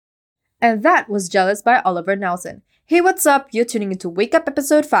And that was Jealous by Oliver Nelson. Hey, what's up? You're tuning into Wake Up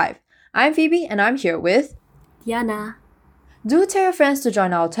Episode 5. I'm Phoebe and I'm here with Diana. Do tell your friends to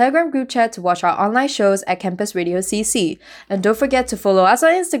join our Telegram group chat to watch our online shows at Campus Radio CC. And don't forget to follow us on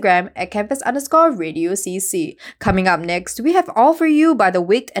Instagram at campus_Radio CC. Coming up next, we have All For You by The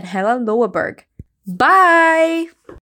Wicked and Helen Lowerberg. Bye!